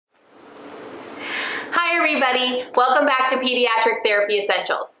everybody, welcome back to Pediatric Therapy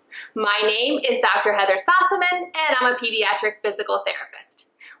Essentials. My name is Dr. Heather Sossaman and I'm a pediatric physical therapist.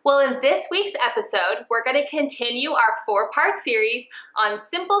 Well, in this week's episode, we're going to continue our 4-part series on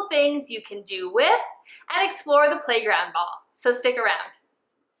simple things you can do with and explore the playground ball. So stick around.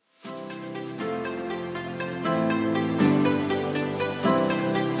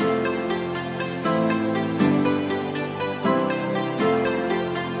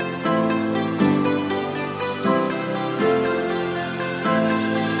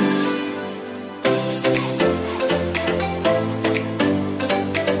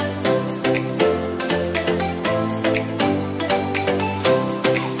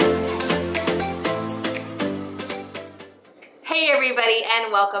 Everybody,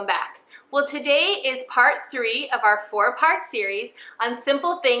 and welcome back. Well, today is part 3 of our 4-part series on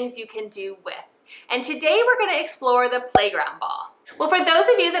simple things you can do with. And today we're going to explore the playground ball. Well, for those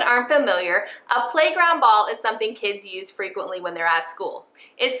of you that aren't familiar, a playground ball is something kids use frequently when they're at school.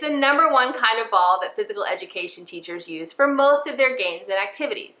 It's the #1 kind of ball that physical education teachers use for most of their games and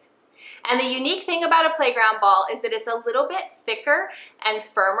activities. And the unique thing about a playground ball is that it's a little bit thicker and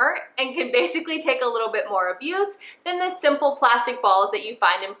firmer and can basically take a little bit more abuse than the simple plastic balls that you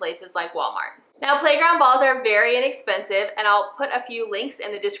find in places like Walmart. Now, playground balls are very inexpensive, and I'll put a few links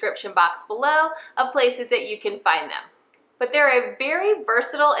in the description box below of places that you can find them. But they're a very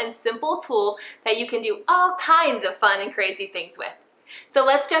versatile and simple tool that you can do all kinds of fun and crazy things with. So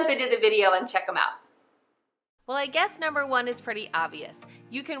let's jump into the video and check them out. Well, I guess #1 is pretty obvious.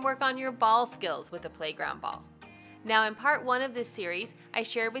 You can work on your ball skills with a playground ball. Now, in part 1 of this series, I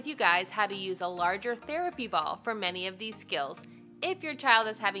shared with you guys how to use a larger therapy ball for many of these skills if your child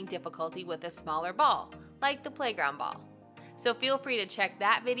is having difficulty with a smaller ball, like the playground ball. So feel free to check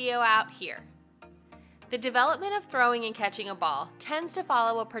that video out here. The development of throwing and catching a ball tends to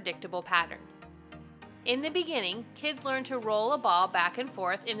follow a predictable pattern. In the beginning, kids learn to roll a ball back and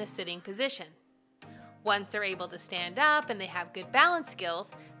forth in the sitting position. Once they're able to stand up and they have good balance skills,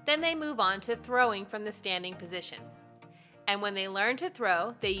 then they move on to throwing from the standing position. And when they learn to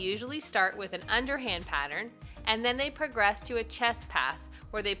throw, they usually start with an underhand pattern, and then they progress to a chest pass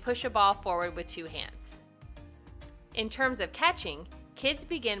where they push a ball forward with 2 hands. In terms of catching, kids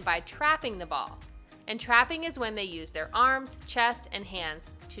begin by trapping the ball. And trapping is when they use their arms, chest, and hands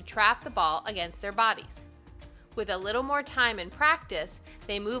to trap the ball against their bodies. With a little more time and practice,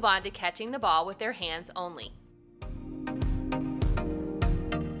 they move on to catching the ball with their hands only.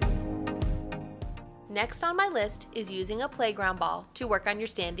 Next on my list is using a playground ball to work on your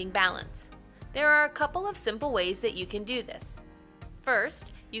standing balance. There are a couple of simple ways that you can do this.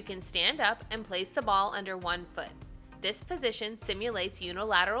 First, you can stand up and place the ball under 1 foot. This position simulates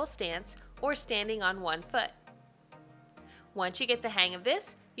unilateral stance or standing on 1 foot. Once you get the hang of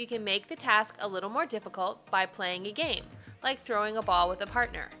this, you can make the task a little more difficult by playing a game, like throwing a ball with a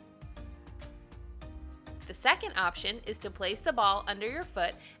partner. The second option is to place the ball under your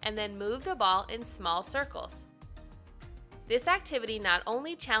foot and then move the ball in small circles. This activity not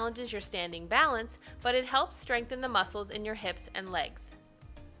only challenges your standing balance, but it helps strengthen the muscles in your hips and legs.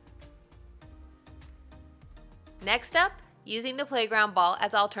 Next up, using the playground ball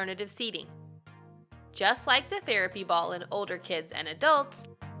as alternative seating. Just like the therapy ball in older kids and adults,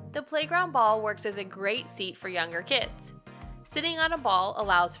 the playground ball works as a great seat for younger kids. Sitting on a ball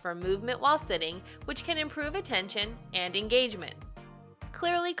allows for movement while sitting, which can improve attention and engagement.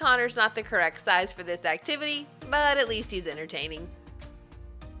 Clearly, Connor's not the correct size for this activity, but at least he's entertaining.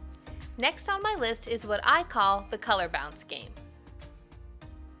 Next on my list is what I call the color bounce game.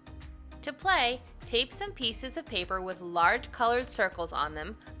 To play, tape some pieces of paper with large colored circles on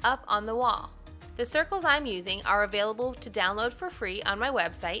them up on the wall. The circles I'm using are available to download for free on my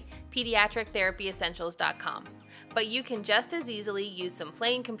website, pediatrictherapyessentials.com. But you can just as easily use some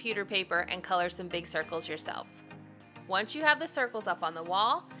plain computer paper and color some big circles yourself. Once you have the circles up on the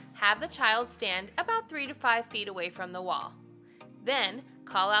wall, have the child stand about 3 to 5 feet away from the wall. Then,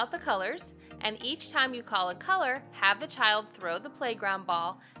 call out the colors, and each time you call a color, have the child throw the playground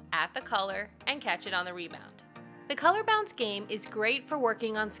ball at the color and catch it on the rebound. The color bounce game is great for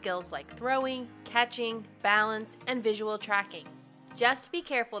working on skills like throwing, catching, balance, and visual tracking. Just be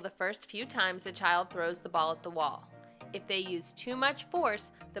careful the first few times the child throws the ball at the wall. If they use too much force,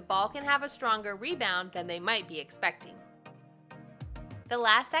 the ball can have a stronger rebound than they might be expecting. The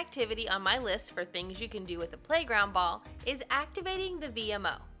last activity on my list for things you can do with a playground ball is activating the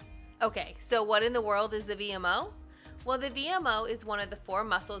VMO. Okay, so what in the world is the VMO? Well, the VMO is one of the 4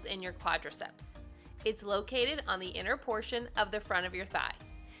 muscles in your quadriceps. It's located on the inner portion of the front of your thigh.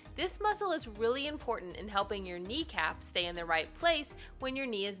 This muscle is really important in helping your kneecap stay in the right place when your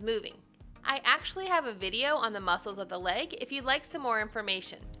knee is moving. I actually have a video on the muscles of the leg if you'd like some more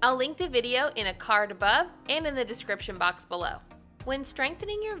information. I'll link the video in a card above and in the description box below. When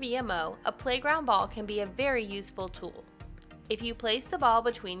strengthening your VMO, a playground ball can be a very useful tool. If you place the ball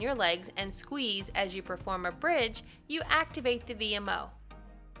between your legs and squeeze as you perform a bridge, you activate the VMO.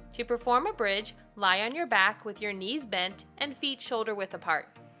 To perform a bridge, lie on your back with your knees bent and feet shoulder width apart.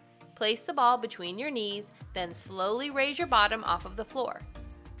 Place the ball between your knees, then slowly raise your bottom off of the floor.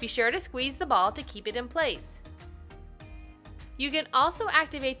 Be sure to squeeze the ball to keep it in place. You can also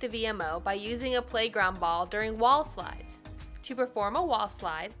activate the VMO by using a playground ball during wall slides. To perform a wall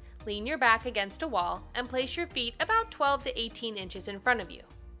slide, lean your back against a wall and place your feet about 12 to 18 inches in front of you.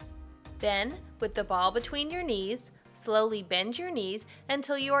 Then, with the ball between your knees, slowly bend your knees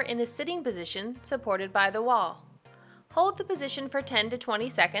until you are in a sitting position supported by the wall. Hold the position for 10 to 20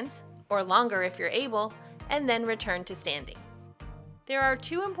 seconds, or longer if you're able, and then return to standing. There are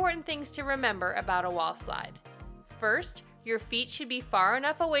two important things to remember about a wall slide. First, your feet should be far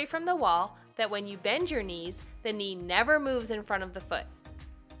enough away from the wall that when you bend your knees, the knee never moves in front of the foot.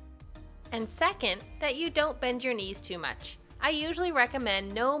 And second, that you don't bend your knees too much. I usually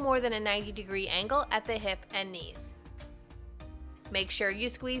recommend no more than a 90-degree angle at the hip and knees. Make sure you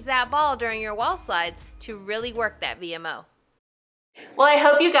squeeze that ball during your wall slides to really work that VMO. Well, I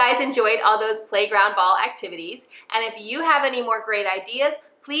hope you guys enjoyed all those playground ball activities, and if you have any more great ideas,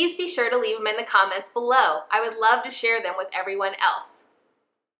 please be sure to leave them in the comments below. I would love to share them with everyone else.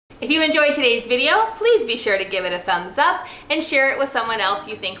 If you enjoyed today's video, please be sure to give it a thumbs up and share it with someone else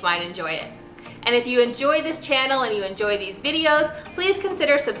you think might enjoy it. And if you enjoy this channel and you enjoy these videos, please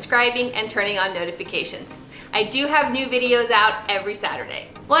consider subscribing and turning on notifications. I do have new videos out every Saturday.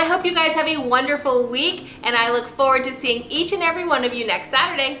 Well, I hope you guys have a wonderful week, and I look forward to seeing each and every one of you next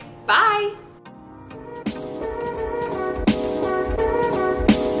Saturday. Bye!